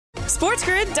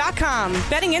SportsGrid.com.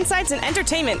 Betting insights and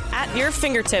entertainment at your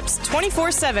fingertips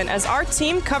 24/7 as our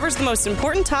team covers the most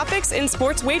important topics in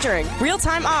sports wagering.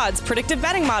 Real-time odds, predictive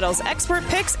betting models, expert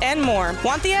picks, and more.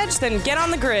 Want the edge? Then get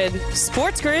on the grid.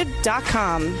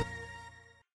 SportsGrid.com.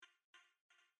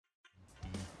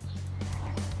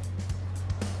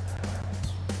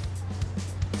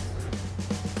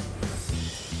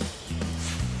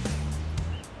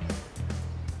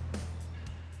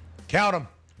 Count them.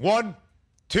 1,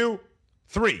 2,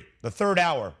 3. The third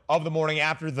hour of the morning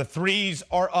after. The threes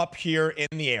are up here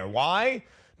in the air. Why?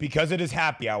 Because it is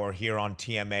happy hour here on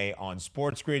TMA on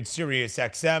Sports Grid, Sirius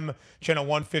XM, channel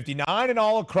 159, and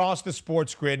all across the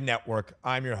Sports Grid network.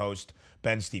 I'm your host,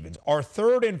 Ben Stevens. Our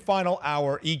third and final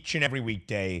hour each and every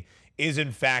weekday is,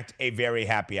 in fact, a very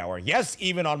happy hour. Yes,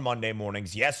 even on Monday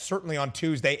mornings. Yes, certainly on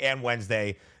Tuesday and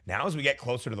Wednesday. Now, as we get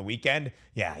closer to the weekend,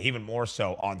 yeah, even more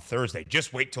so on Thursday.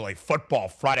 Just wait till a football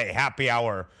Friday happy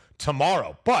hour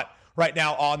tomorrow. But right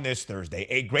now on this Thursday,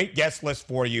 a great guest list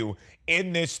for you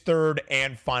in this third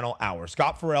and final hour.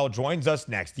 Scott Ferrall joins us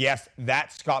next. Yes,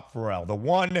 that's Scott Ferrall, the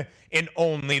one and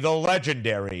only, the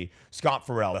legendary Scott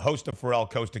Ferrall, the host of Ferrall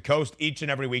Coast to Coast each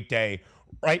and every weekday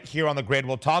right here on the grid.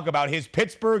 We'll talk about his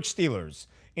Pittsburgh Steelers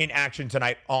in action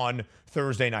tonight on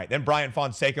Thursday night. Then Brian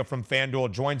Fonseca from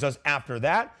FanDuel joins us after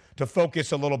that to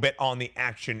focus a little bit on the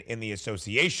action in the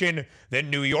association. Then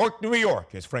New York, New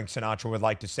York, as Frank Sinatra would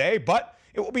like to say, but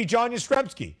it will be John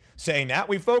Yastrzemski saying that.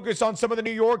 We focus on some of the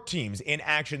New York teams in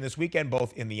action this weekend,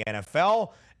 both in the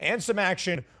NFL and some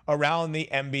action around the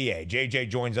NBA. JJ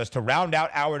joins us to round out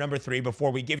hour number 3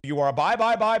 before we give you our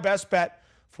buy best bet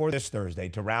for this Thursday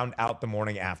to round out the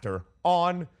morning after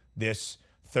on this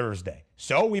Thursday.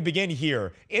 So we begin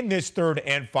here in this third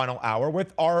and final hour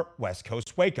with our West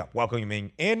Coast Wake Up,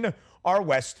 welcoming in our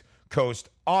West Coast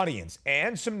audience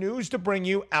and some news to bring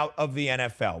you out of the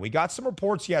NFL. We got some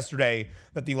reports yesterday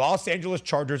that the Los Angeles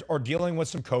Chargers are dealing with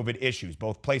some COVID issues,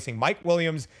 both placing Mike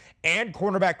Williams and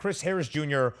cornerback Chris Harris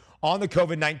Jr. on the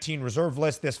COVID-19 reserve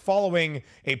list, this following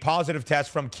a positive test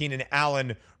from Keenan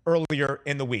Allen earlier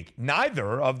in the week.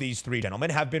 Neither of these three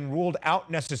gentlemen have been ruled out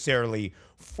necessarily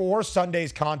for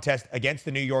Sunday's contest against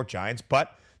the New York Giants,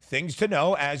 but things to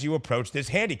know as you approach this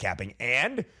handicapping.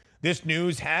 And this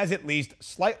news has at least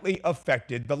slightly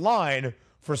affected the line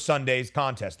for Sunday's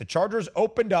contest. The Chargers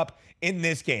opened up in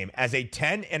this game as a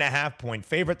 10.5-point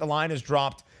favorite. The line has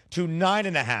dropped to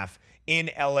 9.5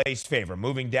 in LA's favor,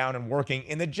 moving down and working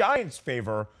in the Giants'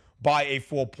 favor by a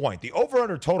full point. The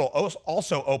over-under total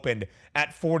also opened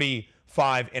at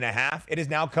 45.5. It has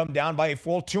now come down by a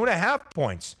full 2.5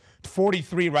 points.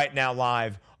 43 right now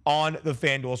live on the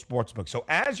FanDuel Sportsbook. So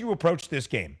as you approach this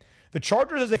game, the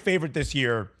Chargers as a favorite this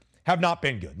year have not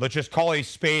been good. Let's just call a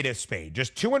spade a spade.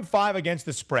 Just 2-5 against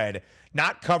the spread,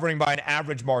 not covering by an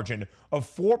average margin of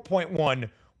 4.1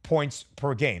 points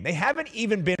per game. They haven't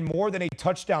even been more than a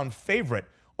touchdown favorite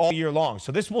all year long.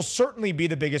 So this will certainly be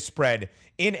the biggest spread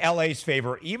in LA's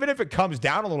favor, even if it comes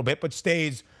down a little bit, but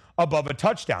stays above a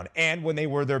touchdown. And when they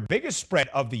were their biggest spread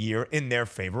of the year in their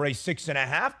favor, a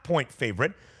 6.5-point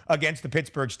favorite against the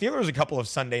Pittsburgh Steelers a couple of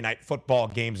Sunday night football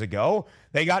games ago,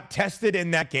 they got tested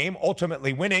in that game,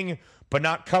 ultimately winning, but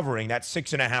not covering that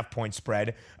 6.5-point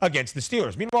spread against the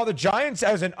Steelers. Meanwhile, the Giants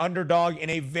as an underdog in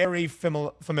a very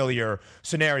familiar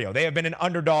scenario. They have been an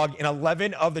underdog in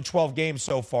 11 of the 12 games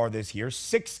so far this year,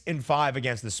 6-5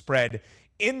 against the spread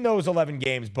in those 11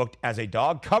 games booked as a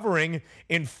dog, covering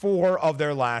in 4 of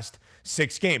their last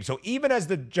 6 games. So even as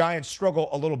the Giants struggle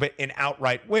a little bit in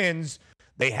outright wins,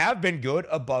 they have been good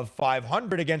above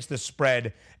 500 against the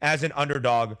spread as an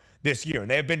underdog this year.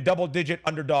 And they have been double-digit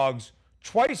underdogs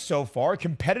twice so far,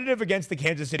 competitive against the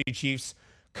Kansas City Chiefs,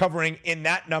 covering in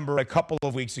that number a couple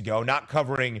of weeks ago, not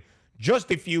covering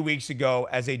just a few weeks ago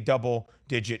as a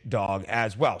double-digit dog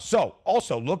as well. So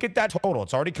also look at that total.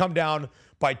 It's already come down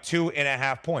by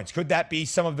 2.5 points. Could that be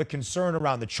some of the concern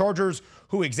around the Chargers,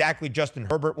 who exactly Justin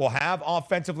Herbert will have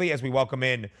offensively, as we welcome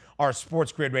in our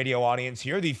Sports Grid radio audience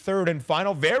here, the third and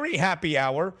final very happy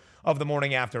hour of the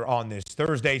morning after on this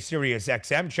Thursday, Sirius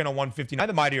XM, channel 159,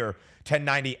 the mightier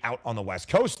 1090 out on the West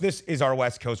Coast. This is our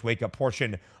West Coast Wake Up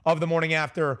portion of the morning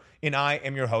after, and I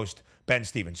am your host, Ben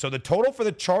Stevens. So the total for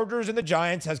the Chargers and the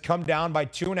Giants has come down by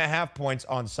 2.5 points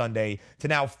on Sunday to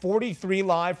now 43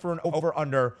 live for an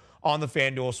over-under on the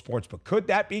FanDuel Sportsbook. Could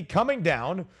that be coming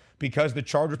down because the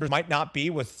Chargers might not be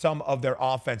with some of their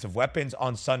offensive weapons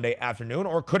on Sunday afternoon?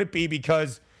 Or could it be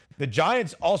because the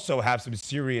Giants also have some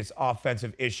serious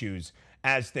offensive issues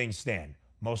as things stand?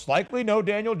 Most likely no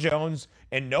Daniel Jones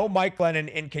and no Mike Glennon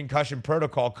in concussion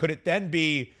protocol. Could it then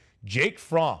be Jake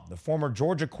Fromm, the former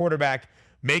Georgia quarterback,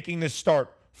 making the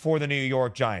start for the New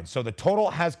York Giants. So the total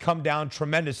has come down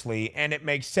tremendously, and it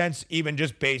makes sense even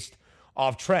just based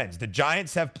off trends. The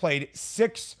Giants have played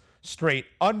 6 straight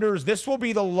unders. This will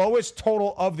be the lowest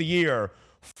total of the year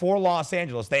for Los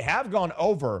Angeles. They have gone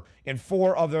over in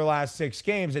 4 of their last 6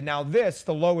 games, and now this,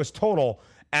 the lowest total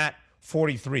at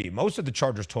 43. Most of the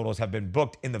Chargers totals have been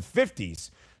booked in the 50s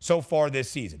so far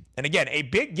this season. And again, a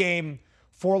big game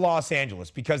for Los Angeles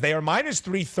because they are minus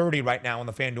 330 right now on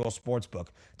the FanDuel Sportsbook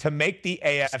to make the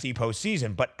AFC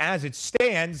postseason. But as it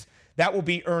stands, that will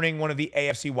be earning one of the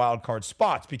AFC wildcard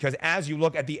spots because as you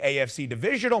look at the AFC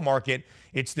divisional market,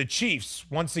 it's the Chiefs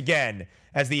once again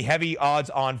as the heavy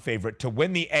odds-on favorite to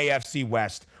win the AFC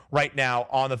West right now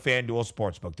on the FanDuel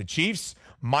Sportsbook. The Chiefs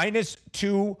minus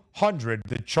 200,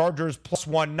 the Chargers plus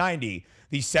 190,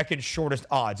 the second shortest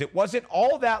odds. It wasn't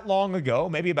all that long ago,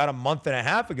 maybe about a month and a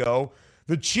half ago,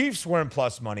 the Chiefs were in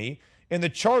plus money, and the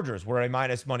Chargers were a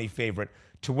minus money favorite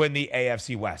to win the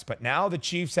AFC West. But now the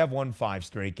Chiefs have won 5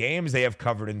 straight games. They have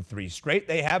covered in 3 straight.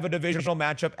 They have a divisional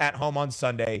matchup at home on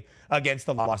Sunday against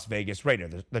the Las Vegas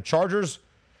Raiders. The Chargers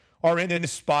are in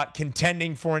this spot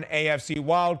contending for an AFC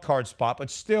wildcard spot, but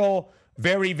still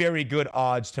very, very good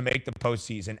odds to make the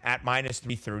postseason at minus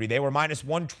 330. They were minus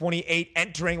 128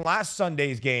 entering last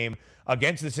Sunday's game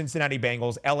against the Cincinnati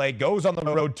Bengals. LA goes on the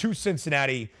road to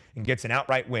Cincinnati and gets an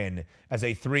outright win as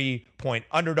a 3-point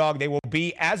underdog. They will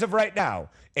be, as of right now,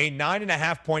 a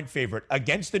 9.5-point favorite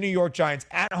against the New York Giants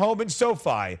at home in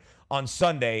SoFi on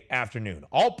Sunday afternoon.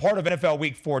 All part of NFL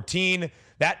Week 14.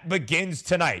 That begins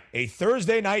tonight, a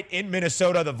Thursday night in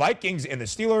Minnesota. The Vikings and the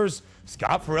Steelers.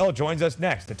 Scott Ferrall joins us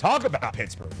next to talk about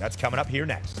Pittsburgh. That's coming up here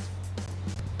next.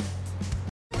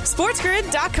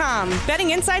 SportsGrid.com.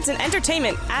 Betting insights and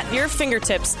entertainment at your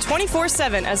fingertips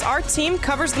 24/7 as our team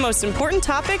covers the most important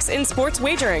topics in sports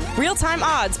wagering. Real-time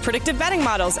odds, predictive betting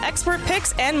models, expert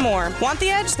picks, and more. Want the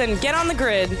edge? Then get on the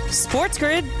grid.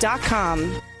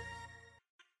 SportsGrid.com.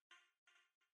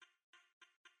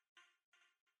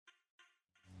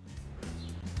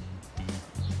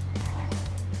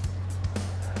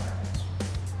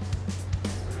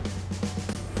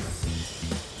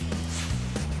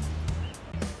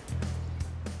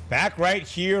 Back right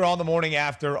here on the morning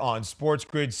after on Sports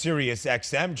Grid Sirius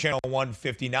XM, channel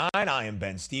 159. I am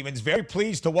Ben Stevens. Very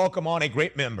pleased to welcome on a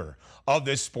great member of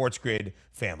this Sports Grid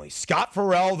family. Scott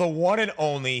Ferrall, the one and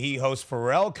only. He hosts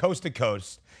Ferrall Coast to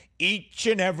Coast each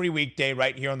and every weekday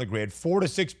right here on the grid, 4 to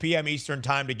 6 p.m. Eastern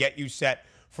time to get you set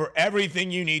for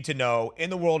everything you need to know in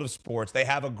the world of sports. They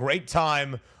have a great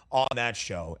time on that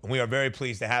show, and we are very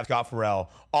pleased to have Scott Ferrall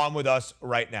on with us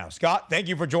right now. Scott, thank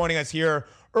you for joining us here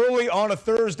early on a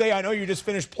Thursday. I know you just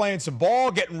finished playing some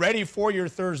ball, getting ready for your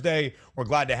Thursday. We're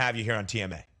glad to have you here on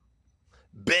TMA.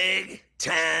 Big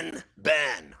Ten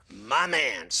Ben, my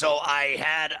man. So I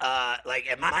had,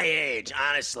 at my age,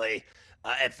 honestly,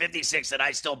 at 56, that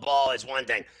I still ball is one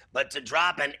thing. But to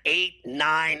drop an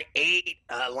 8-9-8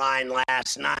 line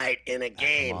last night in a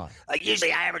game,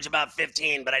 usually I average about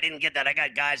 15, but I didn't get that. I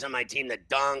got guys on my team that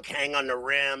dunk, hang on the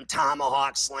rim,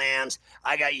 tomahawk slams.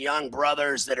 I got young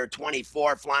brothers that are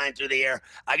 24 flying through the air.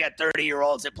 I got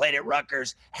 30-year-olds that played at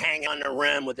Rutgers, hang on the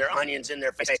rim with their onions in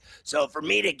their face. So for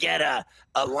me to get a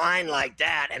line like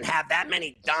that and have that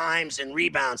many dimes and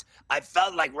rebounds, I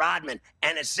felt like Rodman.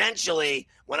 And essentially,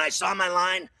 when I saw my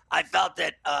line, I felt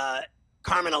that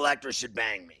Carmen Electra should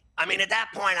bang me. I mean, at that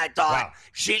point, I thought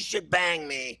she should bang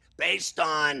me based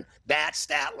on that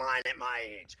stat line at my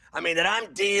age. I mean, that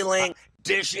I'm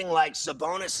dishing like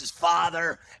Sabonis'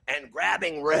 father and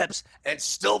grabbing rips and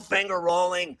still finger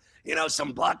rolling,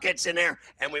 some buckets in there,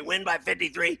 and we win by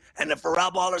 53, and the Ferrall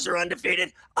Ballers are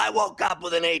undefeated. I woke up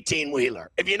with an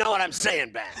 18-wheeler, if you know what I'm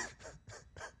saying, Ben.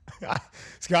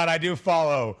 Scott, I do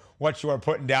follow what you are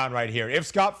putting down right here. If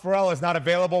Scott Ferrall is not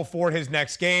available for his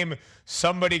next game,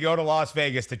 somebody go to Las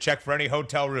Vegas to check for any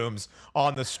hotel rooms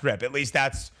on the Strip. At least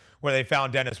that's where they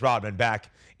found Dennis Rodman back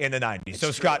in the 90s.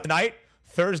 So, Scott, tonight,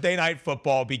 Thursday Night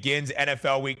Football begins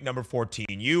NFL Week number 14.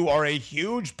 You are a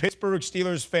huge Pittsburgh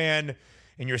Steelers fan,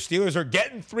 and your Steelers are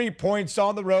getting 3 points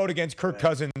on the road against Kirk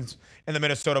Cousins and the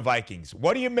Minnesota Vikings.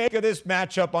 What do you make of this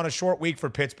matchup on a short week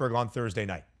for Pittsburgh on Thursday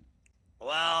night?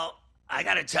 Well, I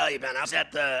got to tell you, Ben, I was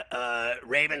at the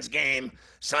Ravens game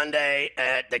Sunday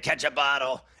at the Ketchup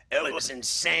Bottle. It was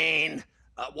insane.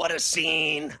 What a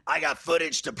scene. I got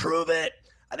footage to prove it.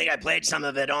 I think I played some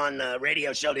of it on the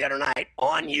radio show the other night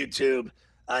on YouTube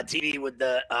TV with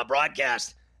the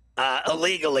broadcast.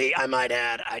 illegally, I might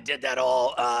add. I did that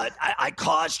all. I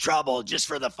caused trouble just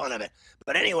for the fun of it.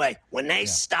 But anyway, when they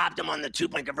stopped him on the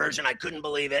 2-point conversion, I couldn't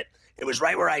believe it. It was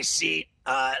right where I seat,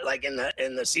 like in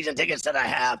the season tickets that I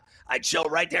have. I chill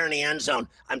right there in the end zone.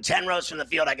 I'm 10 rows from the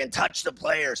field. I can touch the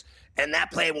players, and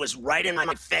that play was right in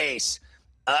my face.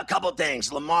 A couple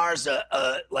things. Lamar's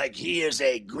he is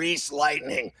a grease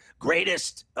lightning,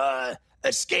 greatest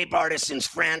escape artist since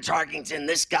Fran Tarkington.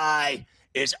 This guy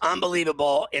is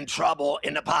unbelievable in trouble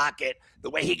in the pocket. The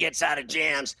way he gets out of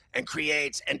jams and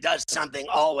creates and does something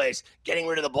always, getting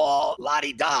rid of the ball,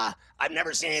 la-di-da. I've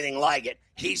never seen anything like it.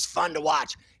 He's fun to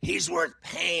watch. He's worth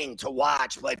paying to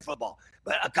watch play football.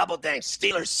 But a couple things.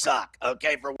 Steelers suck,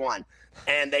 okay, for one.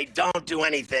 And they don't do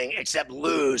anything except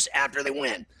lose after they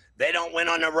win. They don't win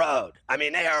on the road. I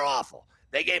mean, they are awful.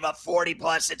 They gave up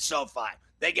 40-plus at SoFi.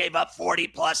 They gave up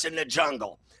 40-plus in the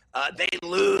jungle. They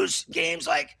lose games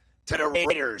like to the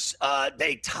Raiders.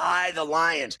 They tie the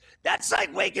Lions. That's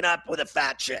like waking up with a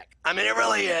fat chick. I mean, it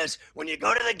really is. When you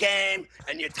go to the game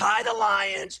and you tie the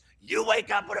Lions, you wake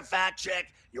up with a fat chick,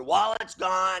 your wallet's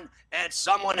gone, and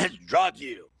someone has drugged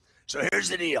you. So here's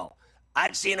the deal.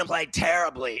 I've seen him play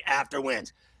terribly after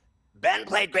wins. Ben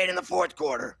played great in the fourth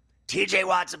quarter. TJ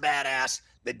Watt's a badass.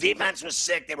 The defense was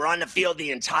sick. They were on the field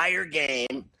the entire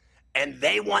game, and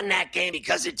they won that game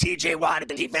because of TJ Watt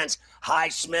and defense.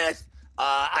 Highsmith.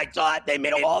 I thought they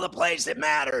made all the plays that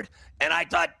mattered, and I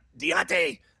thought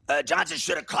Deontay Johnson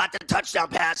should have caught the touchdown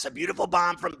pass, a beautiful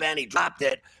bomb from Ben. He dropped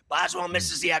it. Boswell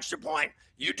misses the extra point.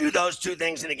 You do those two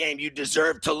things in a game, you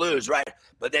deserve to lose, right?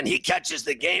 But then he catches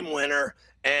the game winner,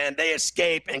 and they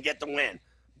escape and get the win.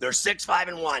 They're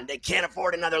 6-5-1. They can't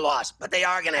afford another loss, but they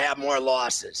are going to have more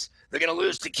losses. They're going to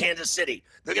lose to Kansas City.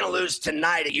 They're going to lose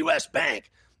tonight at U.S. Bank.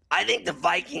 I think the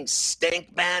Vikings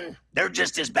stink, Ben. They're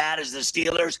just as bad as the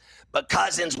Steelers, but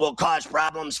Cousins will cause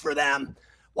problems for them.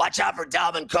 Watch out for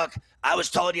Dalvin Cook. I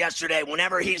was told yesterday,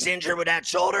 whenever he's injured with that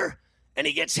shoulder and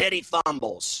he gets hit, he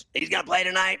fumbles. He's going to play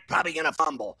tonight, probably going to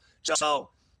fumble. So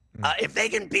if they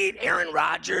can beat Aaron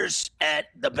Rodgers at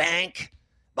the bank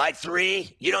by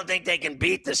 3, you don't think they can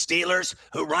beat the Steelers,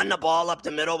 who run the ball up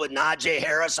the middle with Najee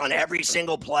Harris on every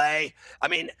single play? I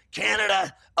mean,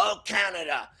 Canada, oh,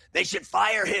 Canada. They should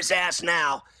fire his ass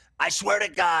now. I swear to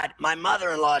God, my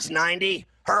mother-in-law is 90.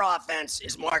 Her offense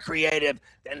is more creative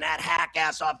than that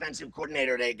hack-ass offensive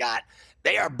coordinator they got.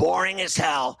 They are boring as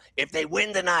hell. If they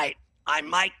win tonight, I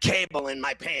might cable in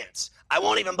my pants. I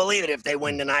won't even believe it if they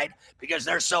win tonight because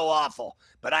they're so awful.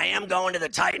 But I am going to the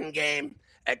Titan game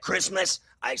at Christmas.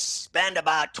 I spend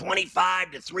about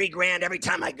 $25 to $3,000 every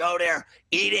time I go there,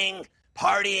 eating,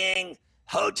 partying,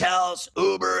 hotels,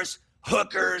 Ubers,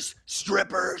 hookers,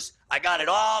 strippers. I got it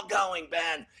all going,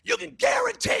 Ben. You can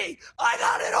guarantee I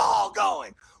got it all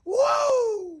going.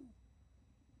 Woo!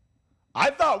 I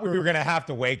thought we were going to have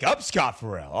to wake up Scott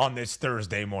Ferrall on this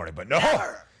Thursday morning, but no,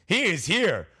 Never. He is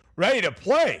here, ready to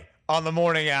play on the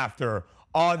morning after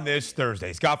on this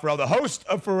Thursday. Scott Ferrall, the host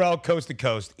of Ferrall Coast to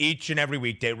Coast, each and every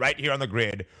weekday right here on the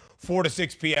grid, 4 to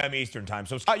 6 p.m. Eastern time.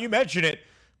 So, Scott, you mentioned it.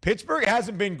 Pittsburgh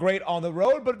hasn't been great on the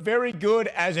road, but very good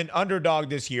as an underdog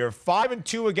this year.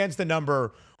 5-2 against the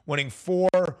number, winning 4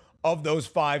 of those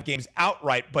 5 games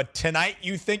outright. But tonight,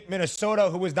 you think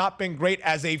Minnesota, who has not been great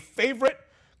as a favorite,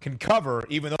 can cover,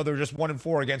 even though they're just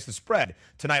 1-4 against the spread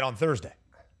tonight on Thursday?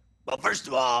 Well, first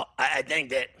of all, I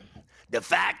think that the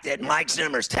fact that Mike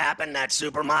Zimmer's tapping that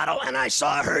supermodel, and I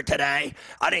saw her today,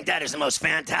 I think that is the most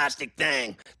fantastic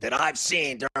thing that I've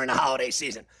seen during the holiday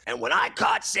season. And when I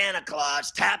caught Santa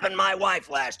Claus tapping my wife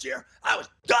last year, I was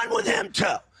done with him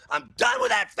too. I'm done with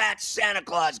that fat Santa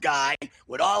Claus guy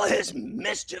with all of his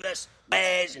mischievous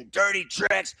ways and dirty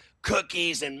tricks,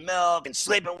 cookies and milk and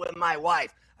sleeping with my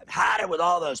wife. I've had it with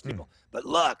all those people. But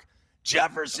look,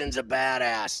 Jefferson's a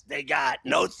badass. They got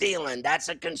no Thielen. That's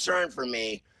a concern for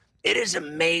me. It is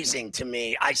amazing to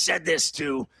me. I said this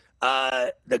to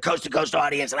the Coast to Coast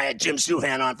audience, and I had Jim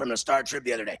Suhan on from the Star Trib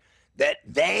the other day, that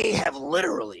they have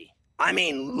literally,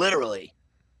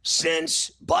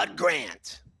 since Bud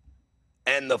Grant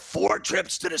and the 4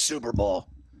 trips to the Super Bowl,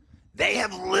 they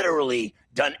have literally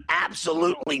done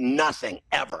absolutely nothing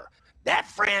ever. That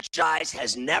franchise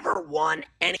has never won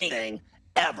anything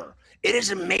ever. It is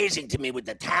amazing to me with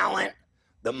the talent,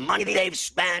 the money they've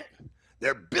spent,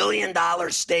 their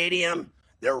billion-dollar stadium,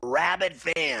 their rabid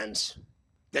fans,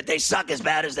 that they suck as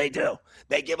bad as they do.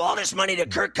 They give all this money to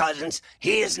Kirk Cousins.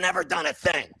 He has never done a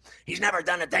thing. He's never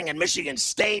done a thing in Michigan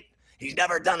State. He's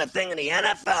never done a thing in the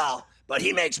NFL, but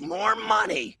he makes more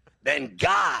money than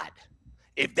God.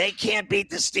 If they can't beat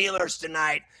the Steelers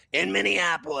tonight in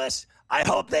Minneapolis, I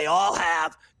hope they all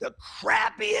have the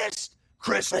crappiest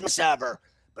Christmas ever.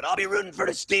 but I'll be rooting for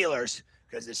the Steelers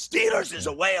because the Steelers is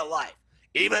a way of life.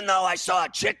 Even though I saw a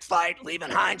chick fight leaving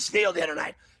Heinz Field the other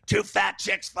night, 2 fat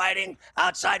chicks fighting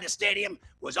outside the stadium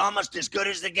was almost as good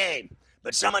as the game.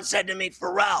 But someone said to me,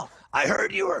 Ferrall, I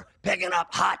heard you were picking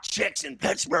up hot chicks in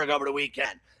Pittsburgh over the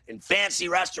weekend in fancy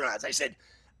restaurants. I said,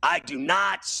 I do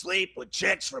not sleep with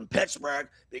chicks from Pittsburgh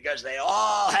because they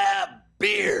all have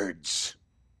beards.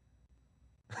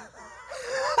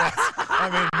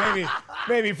 I mean,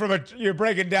 maybe you're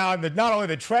breaking down not only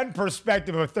the trend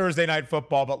perspective of Thursday night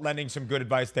football, but lending some good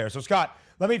advice there. So, Scott,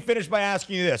 let me finish by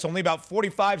asking you this. Only about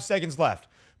 45 seconds left.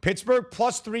 Pittsburgh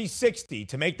plus 360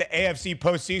 to make the AFC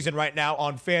postseason right now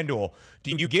on FanDuel.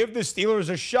 Do you give the Steelers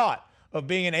a shot of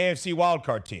being an AFC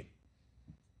wildcard team?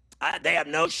 They have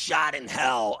no shot in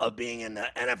hell of being in the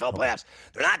NFL playoffs.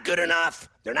 They're not good enough.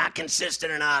 They're not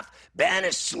consistent enough. Ben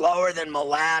is slower than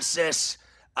molasses.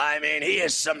 I mean, he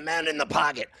is cement in the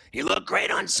pocket. He looked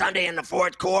great on Sunday in the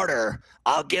fourth quarter.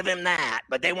 I'll give him that.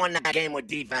 But they won that game with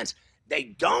defense.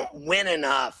 They don't win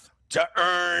enough to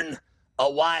earn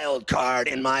a wild card,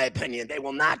 in my opinion. They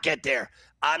will not get there.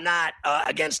 I'm not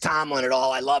against Tomlin at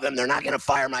all. I love him. They're not going to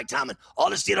fire Mike Tomlin. All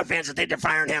the Steeler fans that think they're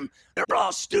firing him, they're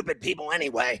all stupid people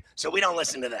anyway, so we don't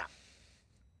listen to them.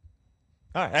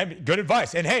 All right, good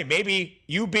advice. And, hey, maybe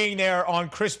you being there on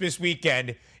Christmas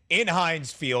weekend in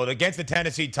Heinz Field against the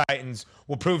Tennessee Titans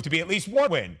will prove to be at least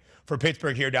one win for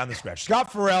Pittsburgh here down the stretch.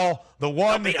 Scott Ferrall, the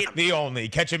one, the only.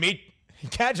 Catch him each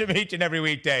and every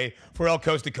weekday, Ferrall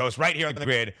Coast to Coast, right here on the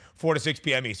grid, 4 to 6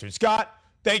 p.m. Eastern. Scott,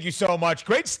 thank you so much.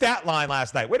 Great stat line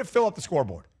last night. Way to fill up the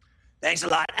scoreboard. Thanks a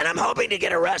lot. And I'm hoping to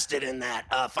get arrested in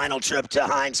that final trip to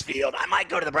Heinz Field. I might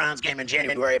go to the Browns game in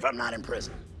January if I'm not in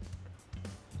prison.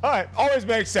 All right, always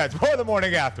makes sense. More the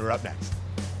morning after, up next.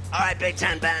 All right, Big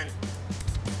Ten Ben.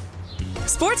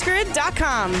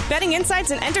 SportsGrid.com. Betting insights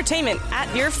and entertainment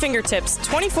at your fingertips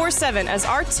 24/7 as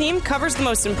our team covers the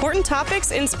most important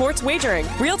topics in sports wagering.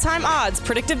 Real-time odds,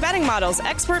 predictive betting models,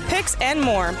 expert picks, and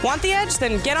more. Want the edge?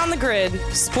 Then get on the grid.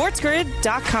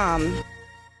 SportsGrid.com.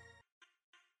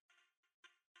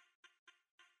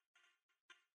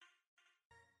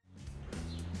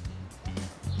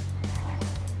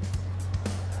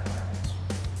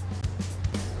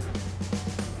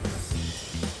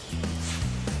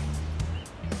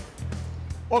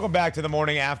 Welcome back to the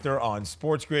morning after on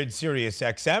Sports Grid Sirius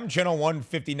XM, channel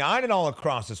 159, and all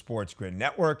across the Sports Grid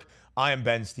network. I am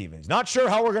Ben Stevens. Not sure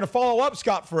how we're going to follow up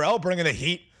Scott Ferrall bringing the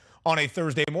heat on a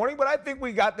Thursday morning, but I think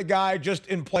we got the guy just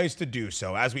in place to do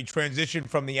so. As we transition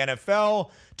from the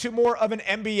NFL to more of an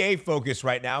NBA focus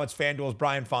right now, it's FanDuel's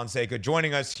Brian Fonseca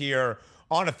joining us here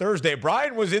on a Thursday.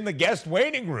 Brian was in the guest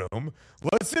waiting room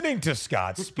listening to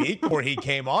Scott speak before he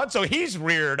came on, so he's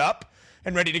reared up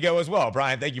and ready to go as well.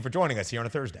 Brian, thank you for joining us here on a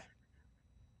Thursday.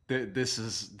 This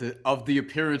is of the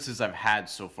appearances I've had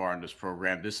so far in this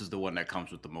program, this is the one that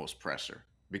comes with the most pressure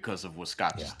because of what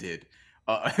Scott just did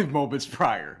moments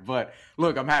prior. But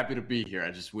look, I'm happy to be here. I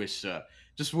just wish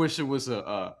it was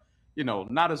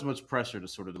not as much pressure to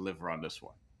sort of deliver on this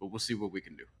one. But we'll see what we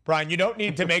can do. Brian, you don't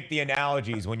need to make the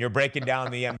analogies when you're breaking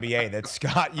down the NBA that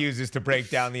Scott uses to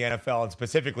break down the NFL and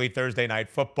specifically Thursday night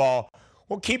football.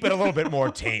 We'll keep it a little bit more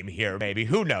tame here, maybe.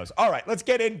 Who knows? All right, let's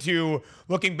get into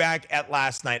looking back at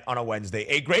last night on a Wednesday.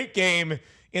 A great game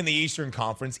in the Eastern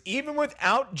Conference, even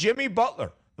without Jimmy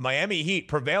Butler. The Miami Heat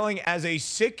prevailing as a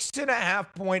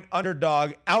 6.5-point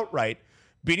underdog outright,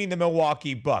 beating the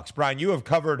Milwaukee Bucks. Brian, you have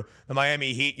covered the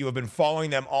Miami Heat. You have been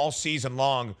following them all season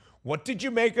long. What did you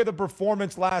make of the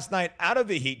performance last night out of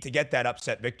the Heat to get that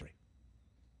upset victory?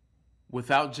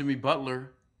 Without Jimmy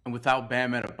Butler and without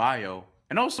Bam Adebayo,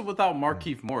 and also without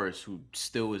Markieff Morris, who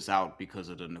still is out because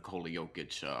of the Nikola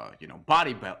Jokic,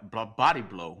 body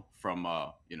blow from,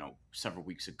 several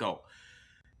weeks ago.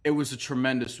 It was a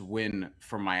tremendous win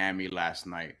for Miami last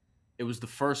night. It was the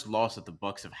first loss that the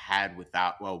Bucks have had with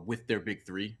their big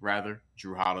three, rather.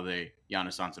 Jrue Holiday,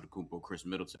 Giannis Antetokounmpo, Chris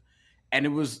Middleton. And it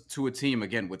was to a team,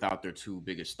 again, without their two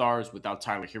biggest stars, without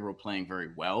Tyler Hero playing very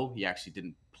well. He actually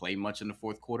didn't play much in the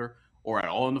fourth quarter. Or at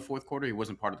all in the fourth quarter. He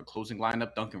wasn't part of the closing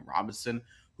lineup. Duncan Robinson,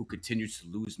 who continues to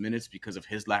lose minutes because of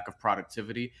his lack of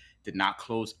productivity, did not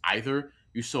close either.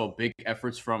 You saw big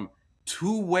efforts from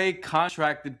two-way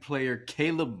contracted player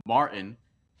Caleb Martin,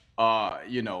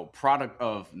 product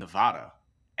of Nevada,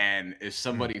 and is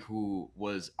somebody who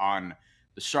was on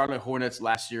the Charlotte Hornets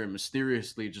last year and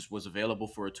mysteriously just was available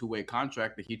for a two-way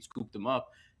contract. The Heat scooped him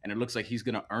up, and it looks like he's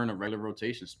going to earn a regular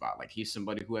rotation spot. Like, he's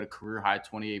somebody who had a career-high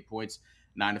 28 points,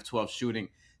 9 of 12 shooting,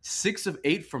 6 of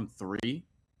 8 from 3,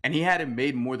 and he hadn't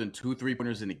made more than 2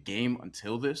 3-pointers in a game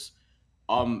until this.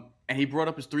 And And he brought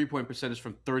up his three-point percentage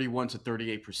from 31 to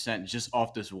 38% just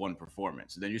off this one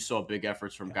performance. And then you saw big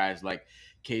efforts from guys like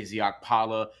KZ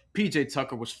Okpala. PJ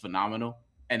Tucker was phenomenal.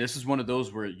 And this is one of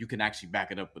those where you can actually back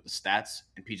it up with the stats.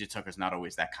 And PJ Tucker's not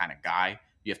always that kind of guy.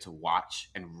 You have to watch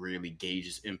and really gauge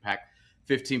his impact.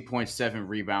 15.7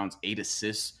 rebounds, 8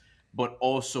 assists, but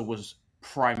also was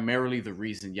primarily the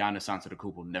reason Giannis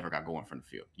Antetokounmpo never got going from the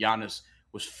field. Giannis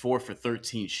was 4 for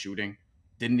 13 shooting,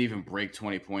 didn't even break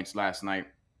 20 points last night.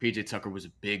 PJ Tucker was a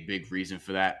big, big reason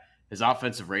for that. His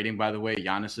offensive rating, by the way,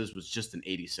 Giannis's was just an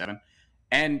 87.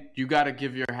 And you got to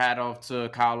give your hat off to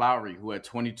Kyle Lowry, who had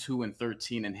 22 and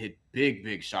 13 and hit big,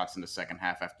 big shots in the second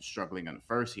half after struggling in the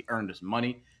first. He earned his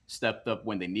money, stepped up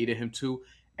when they needed him to.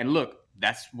 And look,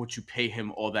 that's what you pay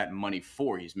him all that money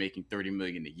for. He's making $30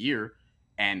 million a year,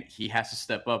 and he has to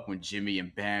step up when Jimmy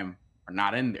and Bam are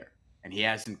not in there. And he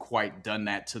hasn't quite done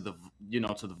that to the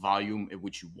volume at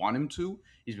which you want him to.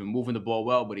 He's been moving the ball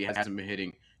well, but he hasn't been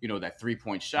hitting, that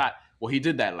 3-point shot. Well, he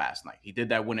did that last night. He did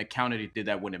that when it counted. He did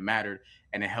that when it mattered,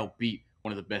 and it helped beat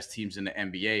one of the best teams in the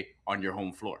NBA on your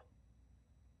home floor.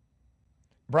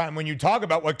 Brian, when you talk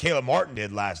about what Caleb Martin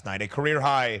did last night, a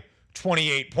career-high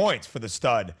 28 points for the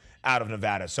stud out of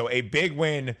Nevada. So a big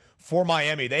win for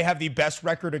Miami. They have the best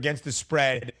record against the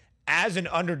spread as an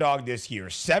underdog this year.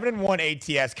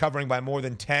 7-1 ATS, covering by more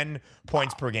than 10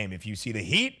 points per game. If you see the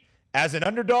Heat as an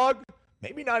underdog,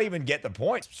 maybe not even get the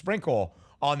points. Sprinkle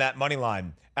on that money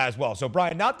line as well. So,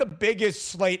 Brian, not the biggest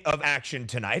slate of action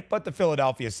tonight, but the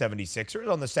Philadelphia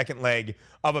 76ers on the second leg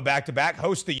of a back-to-back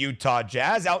host the Utah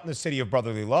Jazz out in the city of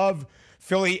brotherly love.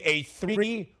 Philly, a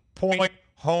 3-point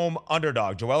home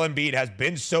underdog. Joel Embiid has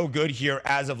been so good here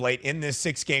as of late in this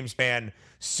 6-game span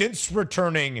since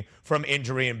returning from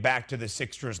injury and back to the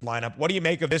Sixers lineup. What do you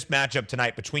make of this matchup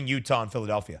tonight between Utah and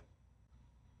Philadelphia?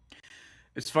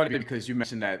 It's funny because you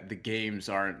mentioned that the games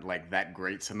aren't like that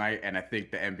great tonight, and I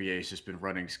think the NBA has just been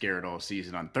running scared all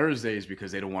season on Thursdays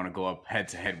because they don't want to go up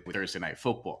head-to-head with Thursday Night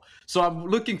Football. So I'm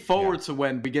looking forward to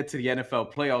when we get to the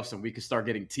NFL playoffs and we can start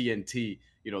getting TNT,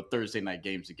 Thursday night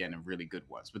games again and really good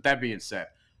ones. But that being said,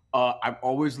 I'm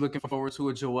always looking forward to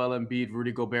a Joel Embiid,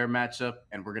 Rudy Gobert matchup,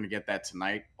 and we're going to get that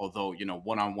tonight. Although,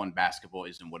 one-on-one basketball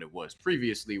isn't what it was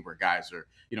previously, where guys are,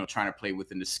 trying to play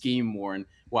within the scheme more. And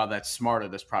while that's smarter,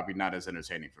 that's probably not as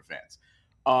entertaining for fans.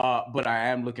 But I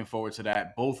am looking forward to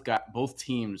that. Both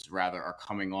teams, rather, are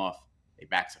coming off a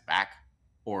back-to-back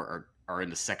or are in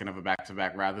the second of a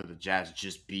back-to-back, rather. The Jazz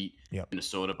just beat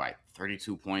Minnesota by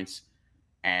 32 points.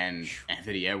 And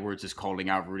Anthony Edwards is calling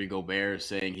out Rudy Gobert,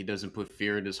 saying he doesn't put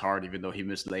fear in his heart, even though he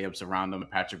missed layups around him.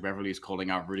 And Patrick Beverley is calling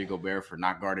out Rudy Gobert for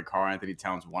not guarding Karl-Anthony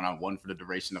Towns one-on-one for the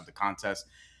duration of the contest.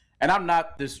 And I'm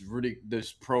not this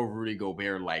pro Rudy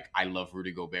Gobert, like I love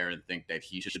Rudy Gobert and think that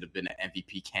he should have been an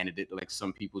MVP candidate like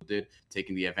some people did,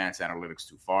 taking the advanced analytics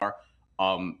too far.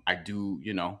 I do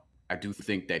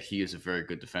think that he is a very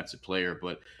good defensive player,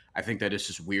 but I think that it's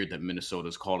just weird that Minnesota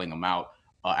is calling him out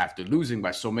after losing by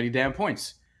so many damn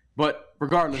points. But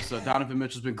regardless, Donovan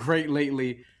Mitchell's been great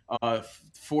lately.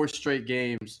 4 straight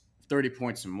games, 30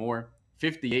 points and more,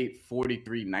 58,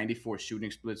 43, 94 shooting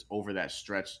splits over that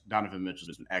stretch. Donovan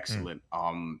Mitchell's been excellent.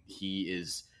 He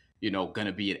is, going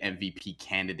to be an MVP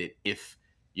candidate if,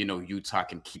 Utah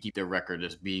can keep their record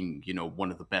as being, one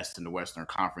of the best in the Western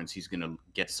Conference. He's going to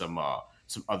get some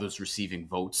others receiving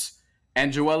votes.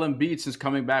 And Joel Embiid, since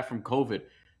coming back from COVID,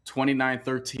 29,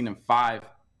 13, and 5,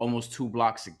 almost 2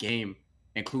 blocks a game,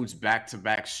 includes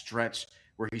back-to-back stretch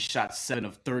where he shot 7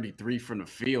 of 33 from the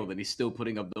field, and he's still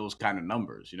putting up those kind of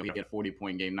numbers. He had a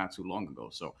 40-point game not too long ago.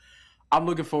 So I'm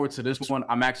looking forward to this one.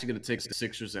 I'm actually going to take the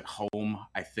Sixers at home.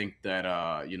 I think that,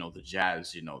 the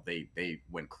Jazz, they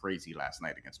went crazy last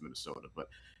night against Minnesota. But,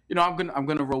 I'm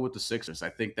gonna roll with the Sixers.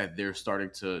 I think that they're starting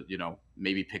to,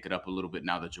 maybe pick it up a little bit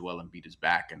now that Joel Embiid is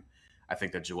back. And I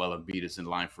think that Joel Embiid is in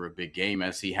line for a big game,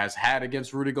 as he has had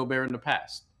against Rudy Gobert in the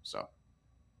past. So,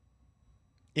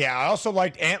 yeah, I also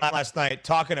liked Ant last night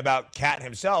talking about Cat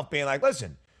himself, being like,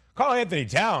 listen, Karl-Anthony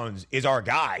Towns is our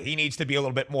guy. He needs to be a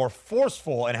little bit more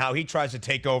forceful in how he tries to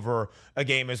take over a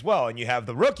game as well. And you have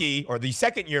the rookie, or the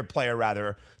second-year player,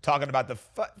 rather, talking about the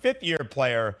fifth-year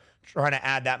player trying to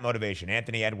add that motivation.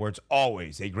 Anthony Edwards,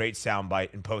 always a great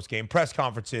soundbite in post-game press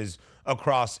conferences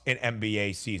across an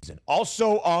NBA season.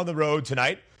 Also on the road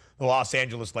tonight, the Los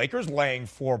Angeles Lakers laying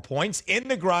 4 points in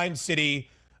the grind city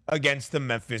against the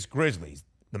Memphis Grizzlies.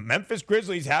 The Memphis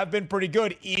Grizzlies have been pretty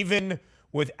good even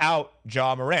without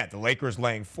Ja Morant. The Lakers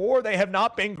laying 4. They have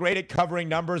not been great at covering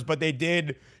numbers, but they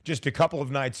did just a couple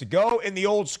of nights ago in the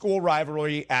old school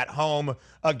rivalry at home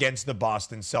against the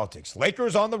Boston Celtics.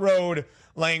 Lakers on the road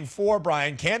laying 4,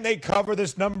 Brian. Can they cover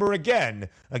this number again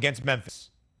against Memphis?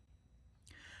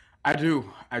 I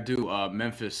do.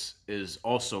 Memphis is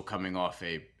also coming off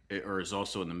is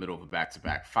also in the middle of a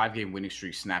back-to-back 5-game winning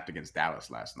streak snapped against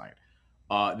Dallas last night.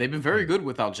 They've been very good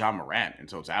without John Morant in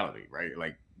totality, right?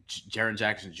 Like Jaren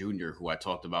Jackson Jr., who I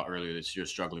talked about earlier this year,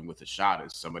 struggling with the shot,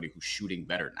 is somebody who's shooting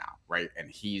better now, right?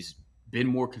 And he's been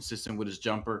more consistent with his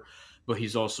jumper, but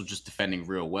he's also just defending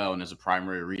real well, and is a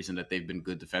primary reason that they've been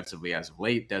good defensively as of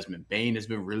late. Desmond Bane has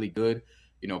been really good,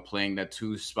 playing that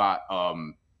 2 spot.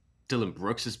 Dylan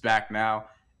Brooks is back now,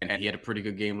 and he had a pretty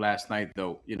good game last night,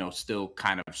 though, still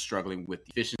kind of struggling with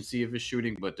the efficiency of his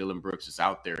shooting, but Dylan Brooks is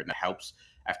out there, and it helps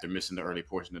after missing the early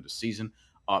portion of the season.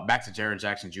 Back to Jaren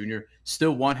Jackson Jr.,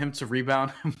 still want him to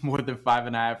rebound more than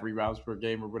 5.5 rebounds per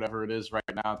game or whatever it is right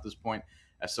now at this point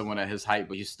as someone at his height,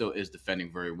 but he still is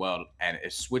defending very well and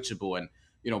is switchable and,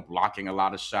 blocking a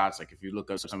lot of shots. Like if you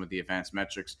look up some of the advanced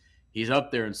metrics, he's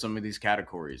up there in some of these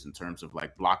categories in terms of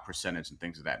like block percentage and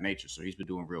things of that nature. So he's been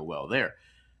doing real well there.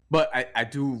 But I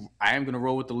am going to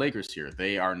roll with the Lakers here.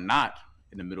 They are not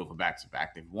in the middle of a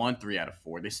back-to-back. They've won 3 out of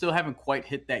 4. They still haven't quite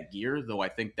hit that gear, though I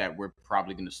think that we're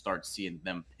probably going to start seeing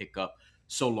them pick up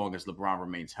so long as LeBron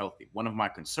remains healthy. One of my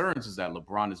concerns is that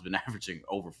LeBron has been averaging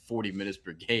over 40 minutes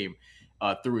per game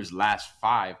through his last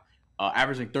 5,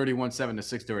 averaging 31, 7 to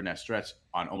 6 during that stretch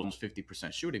on almost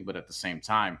 50% shooting. But at the same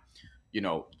time, you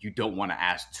don't want to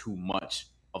ask too much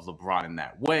of LeBron in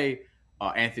that way.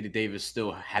 Anthony Davis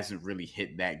still hasn't really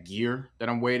hit that gear that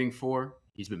I'm waiting for.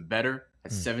 He's been better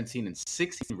at 17 and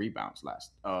 16 rebounds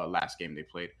last game they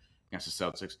played against the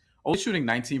Celtics. Only shooting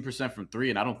 19% from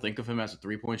 3, and I don't think of him as a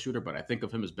 3-point shooter, but I think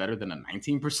of him as better than a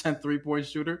 19% 3-point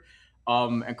shooter.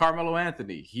 And Carmelo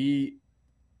Anthony, he,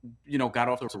 got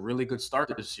off to a really good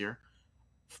start this year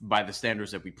by the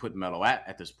standards that we put Melo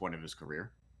at this point of his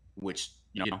career, which,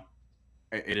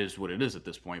 it is what it is at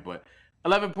this point. But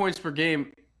 11 points per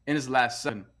game in his last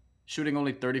 7, shooting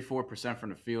only 34% from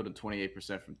the field and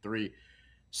 28% from 3.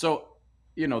 So,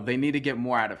 they need to get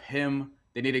more out of him.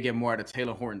 They need to get more out of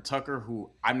Taylor Horton-Tucker, who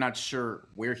I'm not sure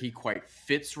where he quite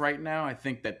fits right now. I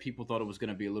think that people thought it was going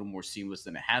to be a little more seamless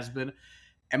than it has been.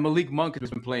 And Malik Monk has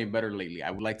been playing better lately.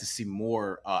 I would like to see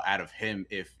more out of him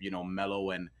if,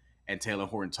 Melo and Taylor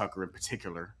Horton-Tucker in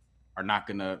particular are not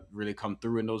going to really come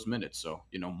through in those minutes. So,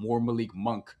 more Malik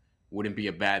Monk wouldn't be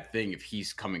a bad thing if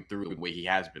he's coming through the way he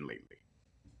has been lately.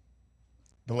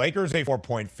 The Lakers, a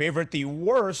 4-point favorite, the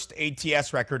worst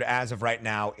ATS record as of right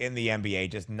now in the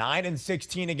NBA, just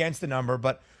 9-16 against the number,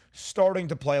 but starting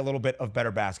to play a little bit of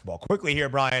better basketball. Quickly here,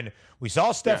 Brian, we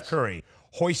saw Steph Curry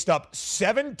hoist up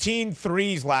 17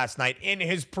 threes last night in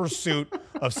his pursuit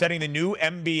of setting the new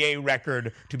NBA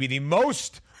record to be the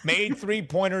most made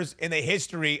three-pointers in the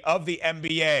history of the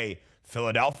NBA.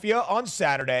 Philadelphia on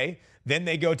Saturday, then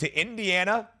they go to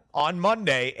Indiana on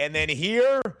Monday, and then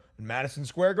here in Madison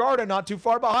Square Garden, not too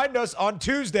far behind us, on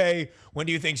Tuesday. When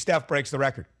do you think Steph breaks the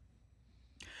record?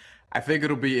 I think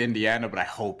it'll be Indiana, but I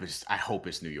hope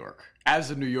it's New York.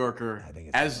 As a New Yorker,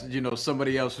 as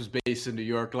somebody else who's based in New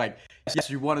York, like, yes,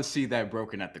 you want to see that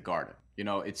broken at the Garden.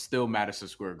 It's still Madison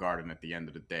Square Garden at the end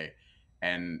of the day.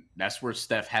 And that's where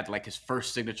Steph had like his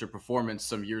first signature performance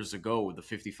some years ago with the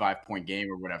 55-point game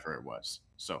or whatever it was.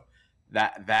 So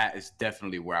that is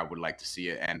definitely where I would like to see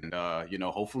it. And,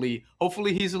 hopefully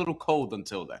he's a little cold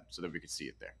until then so that we can see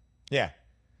it there. Yeah.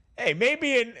 Hey,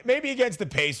 maybe against the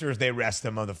Pacers, they rest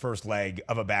him on the first leg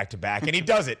of a back-to-back, and he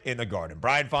does it in the Garden.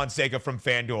 Brian Fonseca from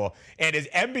FanDuel and his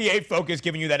NBA focus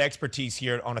giving you that expertise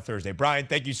here on a Thursday. Brian,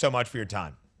 thank you so much for your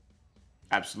time.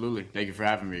 Absolutely. Thank you for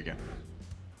having me again.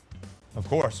 Of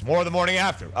course, more of the morning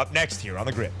after, up next here on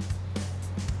The Grid.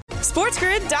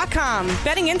 SportsGrid.com.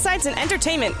 Betting insights and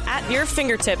entertainment at your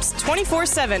fingertips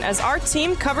 24/7 as our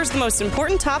team covers the most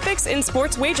important topics in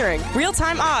sports wagering.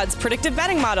 Real-time odds, predictive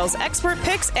betting models, expert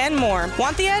picks, and more.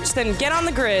 Want the edge? Then get on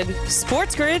The Grid.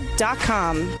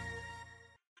 SportsGrid.com.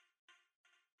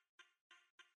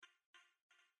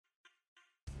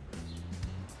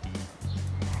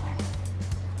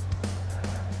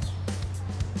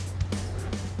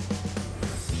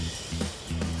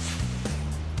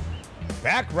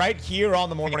 Back right here on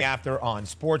the morning after on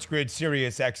Sports Grid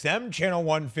Sirius XM, channel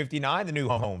 159, the new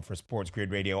home for Sports Grid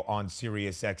Radio on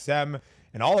Sirius XM,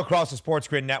 and all across the Sports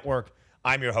Grid network.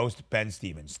 I'm your host, Ben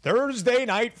Stevens. Thursday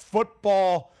night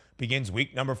football begins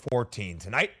week number 14.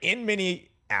 Tonight in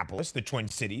Minneapolis, the Twin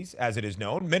Cities, as it is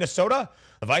known, Minnesota,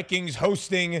 the Vikings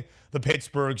hosting the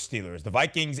Pittsburgh Steelers. The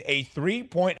Vikings, a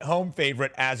 3-point home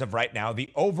favorite as of right now.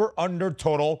 The over-under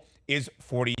total is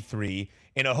 43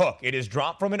 in a hook. It is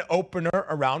dropped from an opener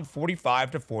around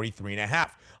 45 to 43.5.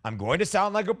 I'm going to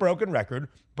sound like a broken record,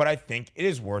 but I think it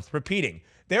is worth repeating.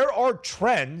 There are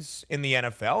trends in the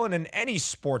NFL and in any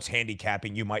sports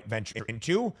handicapping you might venture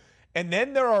into, And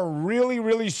then there are really,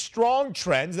 really strong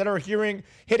trends that are hitting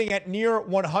at near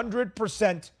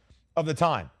 100% of the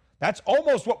time. That's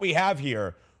almost what we have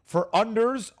here for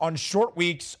unders on short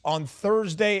weeks on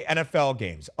Thursday NFL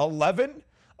games. 11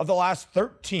 of the last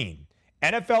 13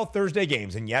 NFL Thursday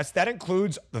games, and yes, that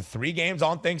includes the 3 games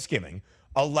on Thanksgiving.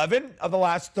 11 of the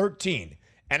last 13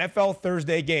 NFL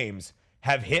Thursday games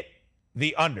have hit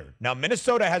the under. Now,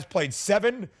 Minnesota has played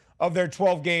 7 of their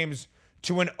 12 games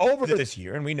to an over this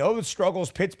year, and we know the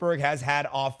struggles Pittsburgh has had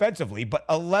offensively, but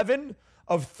 11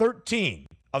 of 13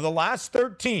 of the last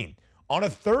 13 on a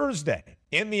Thursday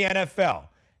in the NFL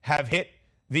have hit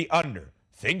the under.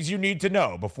 Things you need to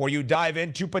know before you dive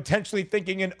into potentially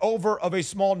thinking an over of a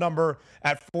small number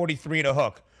at 43 and a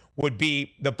hook would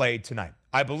be the play tonight.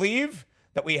 I believe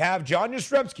that we have John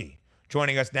Yastrzemski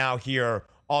joining us now here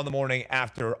on the morning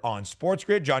after on Sports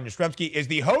Grid. John Yastrzemski is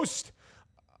the host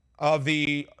of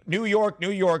the New York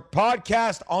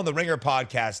podcast on the Ringer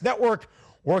Podcast Network,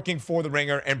 working for the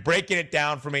Ringer and breaking it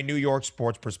down from a New York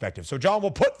sports perspective. So, John, we'll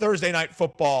put Thursday Night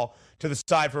Football to the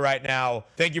side for right now.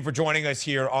 Thank you for joining us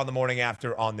here on the morning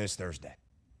after on this Thursday.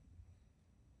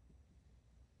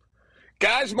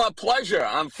 Guys, my pleasure.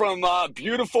 I'm from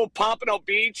beautiful Pompano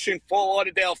Beach in Fort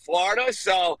Lauderdale, Florida,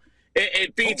 so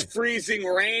it beats freezing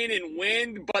rain and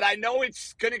wind, but I know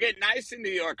it's going to get nice in New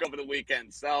York over the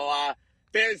weekend, so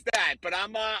there's that. But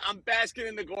I'm basking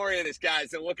in the glory of this,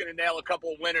 guys, and looking to nail a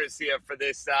couple of winners here for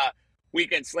this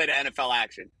weekend slate of NFL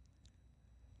action.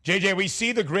 JJ, we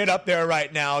see the grid up there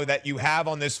right now that you have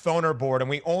on this phoner board, and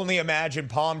we only imagine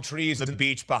palm trees and the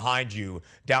beach behind you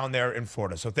down there in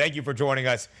Florida. So thank you for joining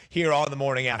us here on the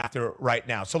morning after right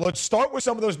now. So let's start with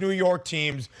some of those New York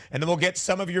teams, and then we'll get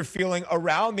some of your feeling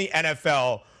around the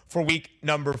NFL for week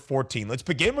number 14. Let's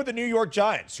begin with the New York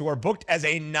Giants, who are booked as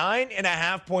a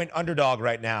 9.5-point underdog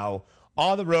right now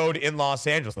on the road in Los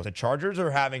Angeles. The Chargers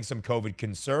are having some COVID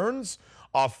concerns.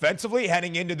 Offensively,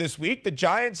 heading into this week, the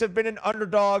Giants have been an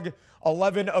underdog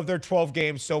 11 of their 12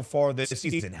 games so far this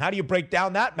season. How do you break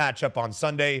down that matchup on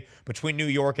Sunday between New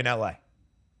York and LA? A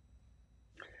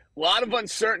lot of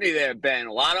uncertainty there, Ben.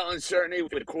 A lot of uncertainty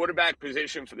with the quarterback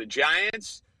position for the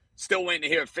Giants. Still waiting to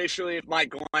hear officially if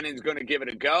Mike Glennon's going to give it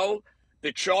a go.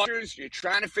 The Chargers, you're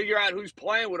trying to figure out who's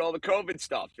playing with all the COVID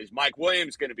stuff. Is Mike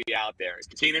Williams going to be out there? Is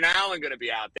Keenan Allen going to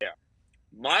be out there?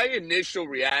 My initial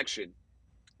reaction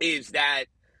is that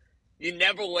you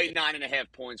never lay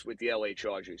 9.5 points with the LA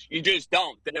Chargers. You just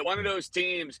don't. They're one of those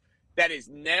teams that is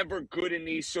never good in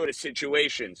these sort of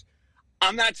situations.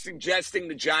 I'm not suggesting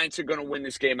the Giants are going to win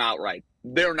this game outright.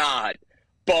 They're not.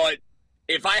 But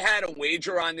if I had a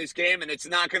wager on this game, and it's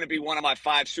not going to be one of my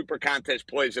 5 super contest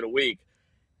plays of the week,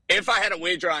 if I had a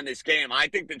wager on this game, I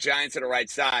think the Giants are the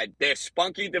right side. They're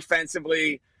spunky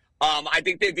defensively. I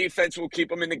think their defense will keep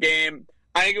them in the game.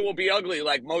 I think it will be ugly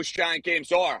like most Giant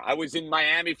games are. I was in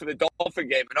Miami for the Dolphin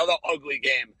game, another ugly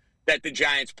game that the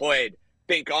Giants played.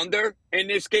 Think under in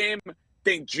this game.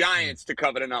 Think Giants to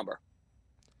cover the number.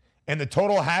 And the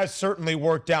total has certainly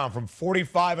worked down from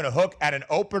 45 and a hook at an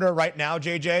opener right now,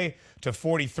 JJ, to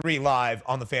 43 live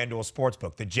on the FanDuel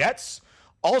Sportsbook. The Jets,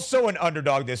 also an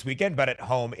underdog this weekend, but at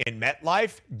home in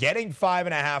MetLife, getting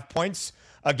 5.5 points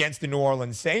against the New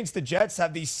Orleans Saints. The Jets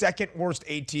have the second worst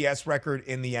ATS record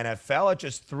in the NFL at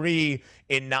just 3-9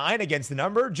 against the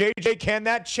number. JJ, can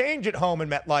that change at home in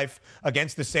MetLife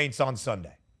against the Saints on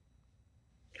Sunday?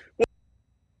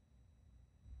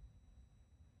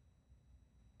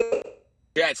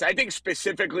 Yes, I think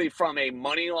specifically from a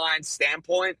money line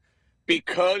standpoint,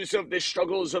 because of the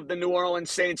struggles of the New Orleans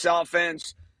Saints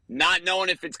offense, not knowing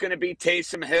if it's going to be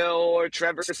Taysom Hill or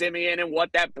Trevor Siemian and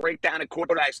what that breakdown of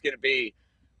quarterback's going to be,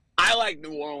 I like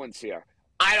New Orleans here.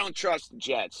 I don't trust the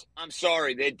Jets. I'm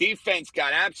sorry. Their defense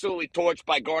got absolutely torched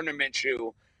by Gardner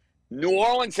Minshew. New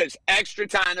Orleans has extra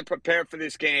time to prepare for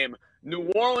this game.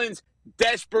 New Orleans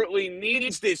desperately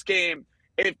needs this game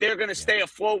if they're going to stay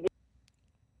afloat.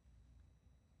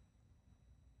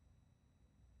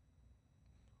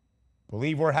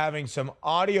 Believe we're having some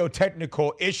audio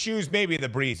technical issues. Maybe the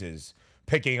breeze is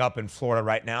picking up in Florida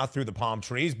right now through the palm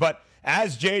trees. But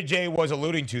as JJ was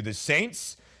alluding to, the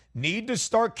Saints need to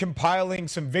start compiling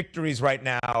some victories right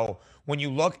now when you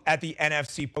look at the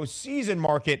NFC postseason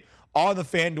market on the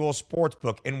FanDuel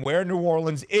Sportsbook and where New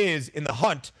Orleans is in the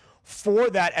hunt for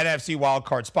that NFC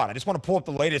wildcard spot. I just want to pull up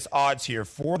the latest odds here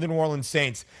for the New Orleans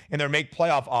Saints and their make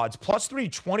playoff odds. Plus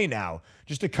 320 now.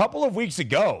 Just a couple of weeks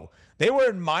ago, they were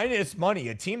in minus money,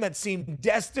 a team that seemed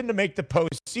destined to make the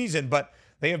postseason, but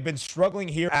they have been struggling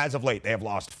here as of late. They have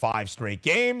lost 5 straight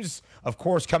games, of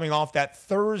course, coming off that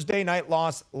Thursday night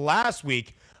loss last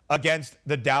week against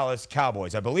the Dallas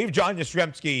Cowboys. I believe John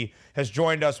Yastrzemski has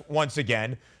joined us once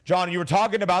again. John, you were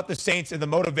talking about the Saints and the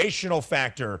motivational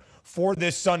factor for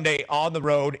this Sunday on the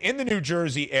road in the New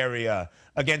Jersey area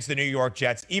against the New York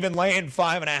Jets, even laying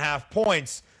 5.5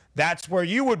 points. That's where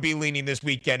you would be leaning this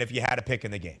weekend if you had a pick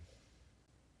in the game.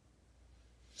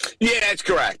 Yeah, that's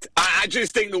correct. I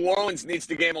just think New Orleans needs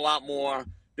the game a lot more.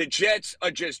 The Jets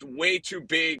are just way too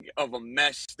big of a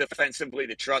mess defensively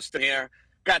to trust in here.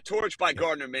 Got torched by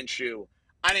Gardner Minshew.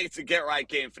 I think it's a get-right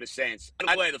game for the Saints.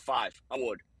 I'd lay the 5. I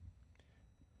would.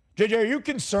 JJ, are you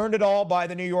concerned at all by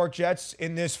the New York Jets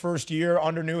in this first year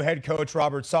under new head coach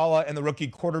Robert Saleh and the rookie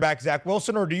quarterback Zach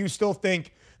Wilson, or do you still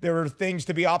think there are things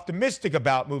to be optimistic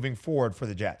about moving forward for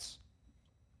the Jets?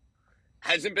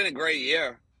 Hasn't been a great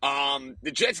year.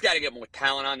 The Jets got to get more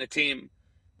talent on the team.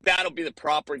 That'll be the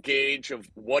proper gauge of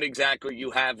what exactly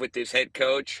you have with this head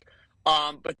coach.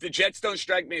 But the Jets don't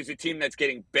strike me as a team that's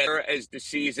getting better as the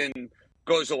season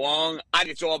goes along. I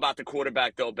think it's all about the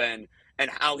quarterback, though, Ben, and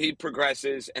how he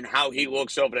progresses and how he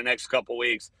looks over the next couple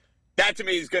weeks. That, to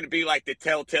me, is going to be like the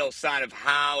telltale sign of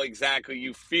how exactly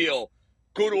you feel,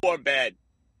 good or bad,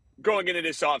 going into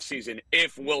this offseason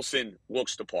if Wilson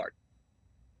looks the part.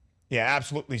 Yeah,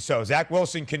 absolutely so. Zach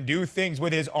Wilson can do things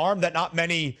with his arm that not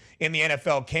many in the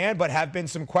NFL can, but have been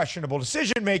some questionable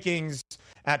decision-makings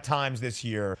at times this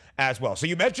year as well. So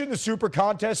you mentioned the Super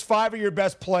Contest, 5 of your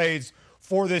best plays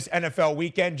for this NFL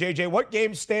weekend. JJ, what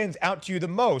game stands out to you the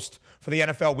most for the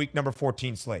NFL Week number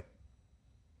 14 slate?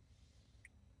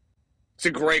 It's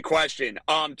a great question.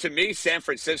 To me, San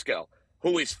Francisco,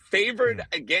 who is favored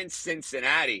against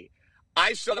Cincinnati.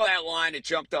 I saw that line. It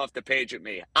jumped off the page at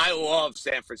me. I love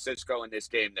San Francisco in this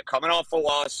game. They're coming off a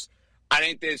loss. I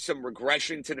think there's some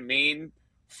regression to the mean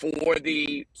for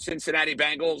the Cincinnati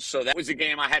Bengals. So that was a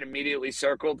game I had immediately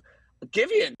circled. I'll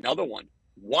give you another one.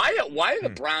 Why are the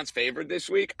Browns favored this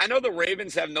week? I know the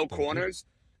Ravens have no corners.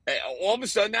 All of a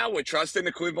sudden now we're trusting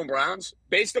the Cleveland Browns.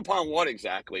 Based upon what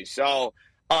exactly? So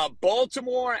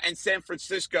Baltimore and San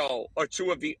Francisco are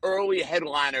two of the early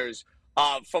headliners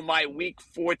for my Week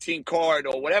 14 card,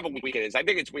 or whatever week it is. I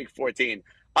think it's Week 14.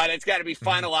 It's got to be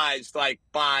finalized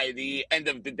by the end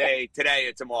of the day, today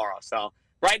or tomorrow. So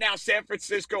right now, San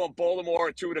Francisco and Baltimore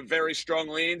are two of the very strong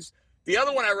leans. The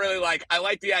other one I really like, I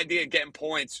like the idea of getting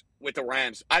points with the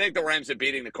Rams. I think the Rams are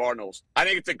beating the Cardinals. I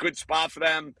think it's a good spot for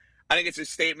them. I think it's a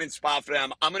statement spot for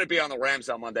them. I'm going to be on the Rams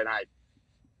on Monday night.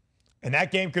 And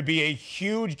that game could be a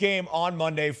huge game on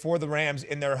Monday for the Rams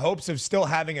in their hopes of still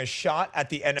having a shot at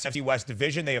the NFC West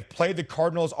division. They have played the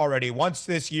Cardinals already once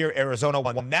this year. Arizona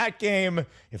won that game.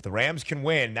 If the Rams can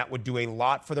win, that would do a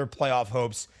lot for their playoff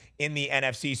hopes in the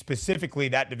NFC, specifically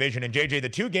that division. And JJ, the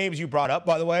two games you brought up,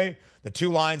 by the way, the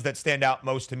two lines that stand out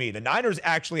most to me, the Niners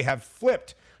actually have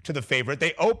flipped to the favorite.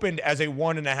 They opened as a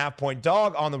 1.5-point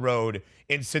dog on the road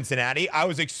in Cincinnati. I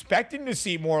was expecting to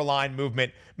see more line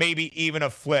movement, maybe even a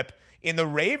flip in the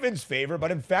Ravens' favor, but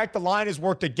in fact, the line has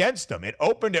worked against them. It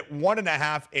opened at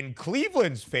 1.5 in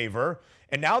Cleveland's favor,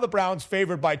 and now the Browns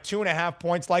favored by 2.5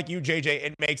 points. Like you, JJ,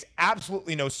 it makes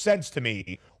absolutely no sense to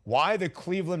me why the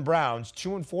Cleveland Browns,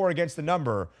 2-4 against the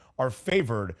number, are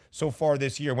favored so far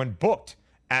this year when booked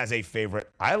as a favorite.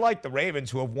 I like the Ravens,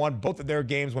 who have won both of their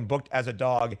games when booked as a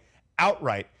dog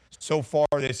outright so far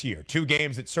this year. Two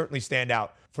games that certainly stand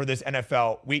out for this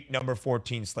NFL Week number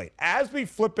 14 slate. As we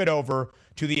flip it over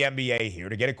to the NBA here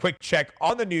to get a quick check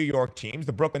on the New York teams,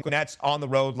 the Brooklyn Nets on the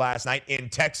road last night in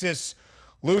Texas,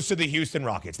 lose to the Houston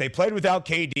Rockets. They played without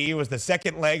KD. It was the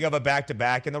second leg of a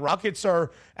back-to-back, and the Rockets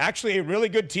are actually a really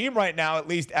good team right now, at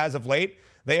least as of late.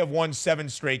 They have won 7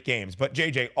 straight games. But,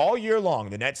 JJ, all year long,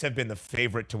 the Nets have been the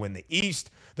favorite to win the East,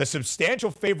 the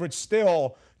substantial favorite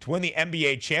still to win the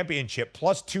NBA championship,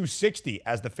 plus 260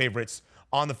 as the favorites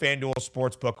on the FanDuel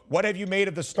Sportsbook. What have you made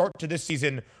of the start to this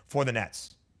season for the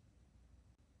Nets?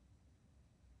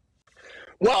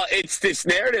 Well, it's this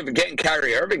narrative of getting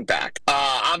Kyrie Irving back.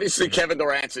 Obviously, Kevin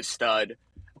Durant's a stud.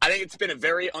 I think it's been a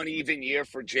very uneven year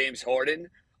for James Harden.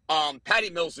 Patty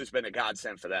Mills has been a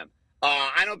godsend for them.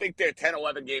 I don't think they're 10,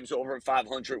 11 games over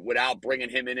 500 without bringing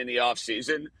him in the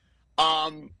offseason.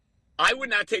 I would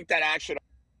not take that action.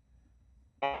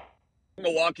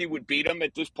 Milwaukee would beat them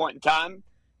at this point in time.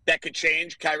 That could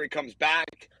change. Kyrie comes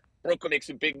back. Brooklyn makes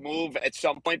a big move at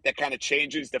some point that kind of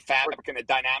changes the fabric and the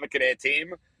dynamic of their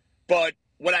team. But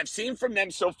what I've seen from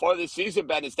them so far this season,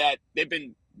 Ben, is that they've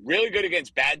been really good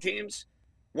against bad teams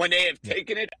when they have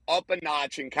taken it up a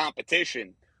notch in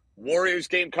competition. Warriors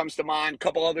game comes to mind. A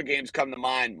couple other games come to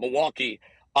mind. Milwaukee.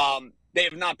 They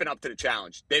have not been up to the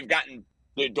challenge. They've gotten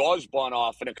their doors blown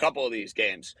off in a couple of these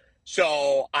games.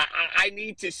 So I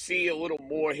need to see a little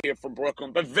more here from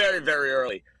Brooklyn, but very, very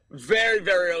early. very,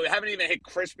 very early. Haven't even hit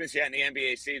Christmas yet in the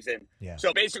NBA season. Yeah.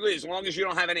 So basically, as long as you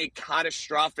don't have any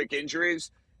catastrophic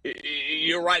injuries,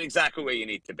 you're right exactly where you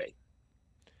need to be.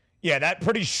 Yeah, that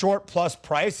pretty short plus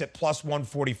price at plus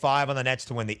 145 on the Nets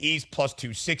to win the East, plus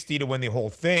 260 to win the whole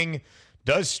thing,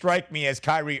 does strike me as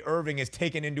Kyrie Irving is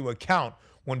taken into account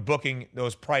when booking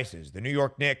those prices. The New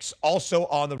York Knicks also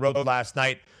on the road last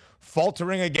night,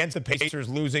 faltering against the Pacers,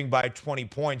 losing by 20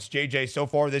 points. JJ, so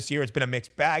far this year, it's been a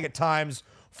mixed bag at times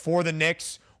for the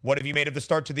Knicks. What have you made of the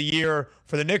start to the year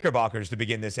for the Knickerbockers to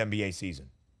begin this NBA season?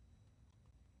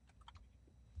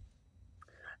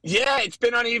 Yeah, it's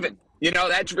been uneven.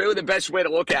 That's really the best way to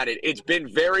look at it. It's been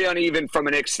very uneven from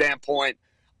a Knicks standpoint.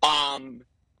 They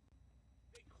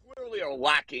clearly are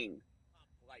lacking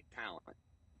light talent.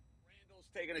 Randall's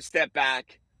taken a step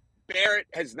back. Barrett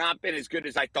has not been as good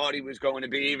as I thought he was going to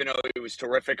be, even though he was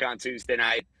terrific on Tuesday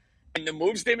night. And the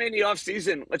moves they made in the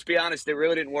offseason, let's be honest, they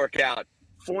really didn't work out.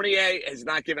 Fournier has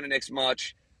not given the Knicks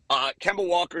much. Kemba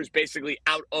Walker's basically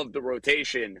out of the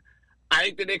rotation. I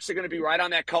think the Knicks are going to be right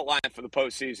on that cut line for the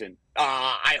postseason.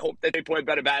 I hope that they play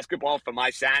better basketball from my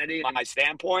sanity, on my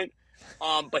standpoint.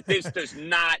 But this does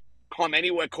not come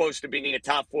anywhere close to being a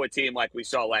top 4 team like we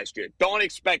saw last year. Don't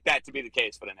expect that to be the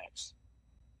case for the Knicks.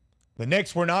 The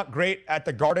Knicks were not great at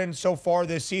the Garden so far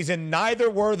this season. Neither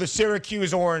were the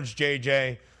Syracuse Orange,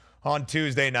 JJ, on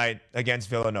Tuesday night against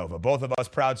Villanova. Both of us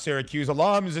proud Syracuse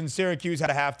alums, and Syracuse had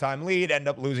a halftime lead, end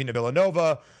up losing to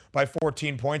Villanova by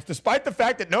 14 points, despite the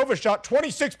fact that Nova shot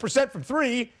 26% from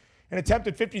three and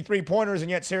attempted 53 pointers,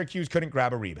 and yet Syracuse couldn't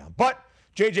grab a rebound. But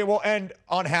JJ, will end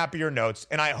on happier notes,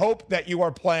 and I hope that you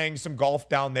are playing some golf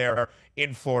down there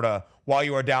in Florida while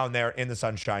you are down there in the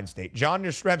Sunshine State. John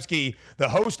Yastrzemski, the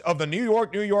host of the New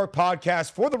York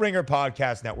podcast for the Ringer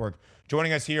Podcast Network,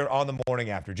 joining us here on the morning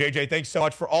after. JJ, thanks so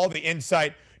much for all the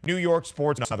insight, New York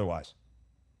sports and otherwise.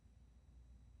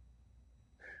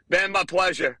 Ben, my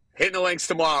pleasure. Hitting the links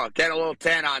tomorrow. Getting a little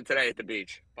tan on today at the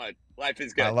beach. But life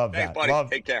is good. I love Thanks, that. buddy.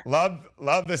 Take care.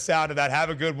 Love the sound of that. Have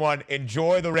a good one.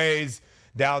 Enjoy the Rays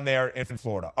down there in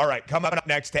Florida. All right, coming up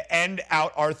next to end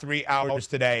out our 3 hours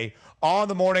today on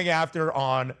the morning after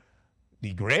on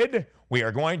the grid, we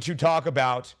are going to talk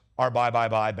about our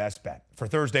bye best bet for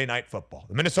Thursday night football.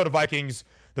 The Minnesota Vikings,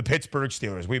 the Pittsburgh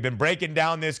Steelers. We've been breaking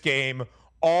down this game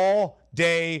all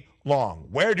day long.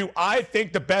 Where do I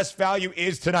think the best value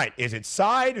is tonight? Is it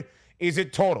side? Is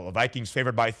it total? The Vikings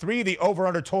favored by 3, the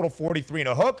over-under total 43 and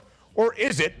a hook. Or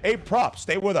is it a prop?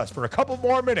 Stay with us for a couple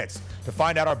more minutes to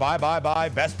find out our bye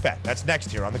best bet. That's next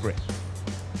here on The Grid.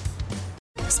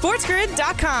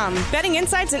 SportsGrid.com. Betting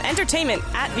insights and entertainment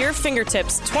at your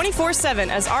fingertips 24/7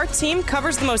 as our team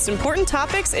covers the most important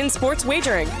topics in sports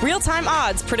wagering. Real-time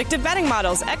odds, predictive betting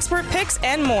models, expert picks,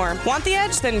 and more. Want the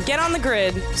edge? Then get on the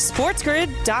grid.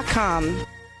 SportsGrid.com.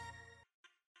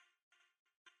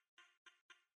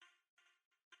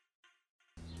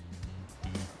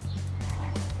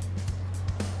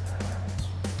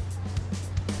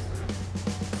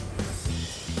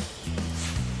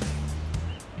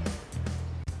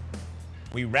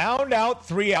 We round out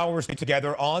 3 hours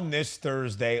together on this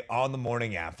Thursday on the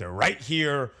morning after, right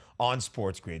here on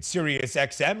Sports Grid. Sirius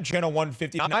XM, channel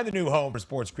 159, the new home for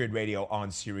Sports Grid Radio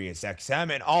on Sirius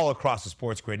XM and all across the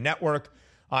Sports Grid network.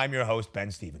 I'm your host,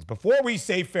 Ben Stevens. Before we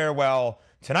say farewell,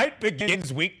 tonight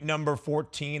begins week number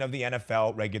 14 of the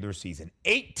NFL regular season.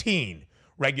 18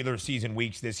 regular season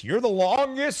weeks this year, the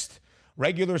longest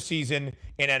regular season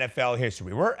in NFL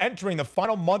history. We're entering the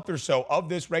final month or so of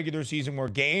this regular season where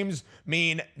games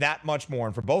mean that much more.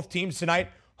 And for both teams tonight,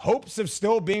 hopes of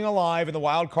still being alive in the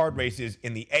wild card races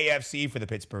in the AFC for the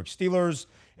Pittsburgh Steelers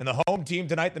and the home team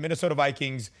tonight, the Minnesota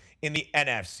Vikings, in the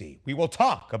NFC. We will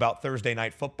talk about Thursday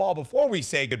night football before we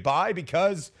say goodbye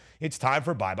because it's time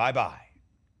for bye.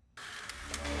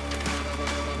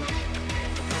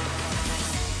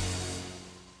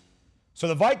 So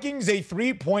the Vikings, a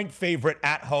 3-point favorite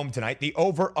at home tonight. The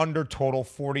over-under total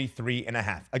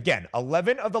 43.5. Again,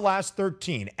 11 of the last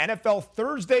 13 NFL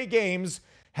Thursday games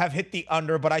have hit the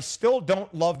under, but I still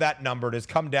don't love that number. It has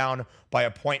come down by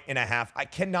 1.5 points. I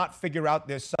cannot figure out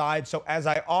this side. So as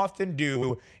I often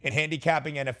do in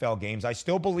handicapping NFL games, I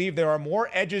still believe there are more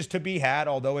edges to be had,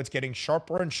 although it's getting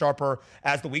sharper and sharper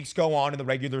as the weeks go on in the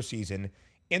regular season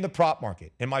in the prop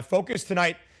market. And my focus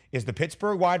tonight is the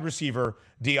Pittsburgh wide receiver,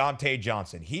 Deontay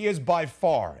Johnson. He is by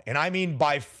far, and I mean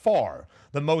by far,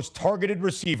 the most targeted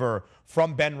receiver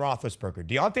from Ben Roethlisberger.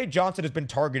 Deontay Johnson has been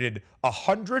targeted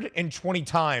 120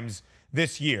 times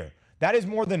this year. That is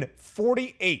more than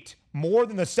 48, more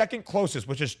than the second closest,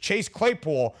 which is Chase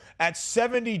Claypool at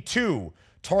 72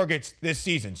 targets this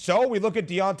season. So we look at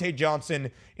Deontay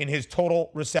Johnson in his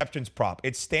total receptions prop.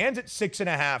 It stands at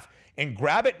 6.5, and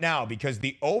grab it now because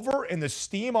the over and the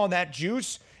steam on that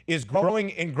juice is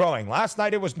growing and growing. Last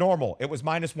night it was normal. It was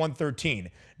minus 113.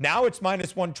 Now it's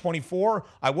minus 124.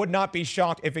 I would not be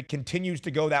shocked if it continues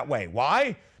to go that way.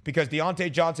 Why? Because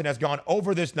Deontay Johnson has gone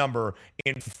over this number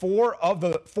in 4 of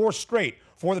the 4 straight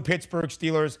for the Pittsburgh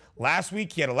Steelers. Last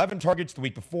week, he had 11 targets. The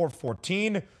week before,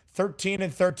 14, 13,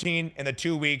 and 13 in the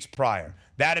 2 weeks prior.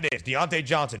 That it is. Deontay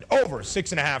Johnson, over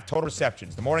 6.5 total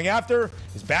receptions. The morning after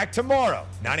is back tomorrow,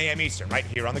 9 a.m. Eastern, right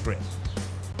here on The Grid.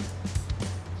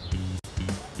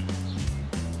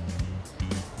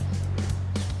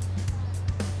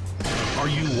 Are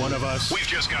you one of us? We've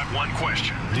just got one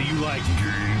question. Do you like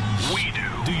games? We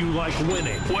do. Do you like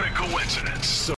winning? What a coincidence.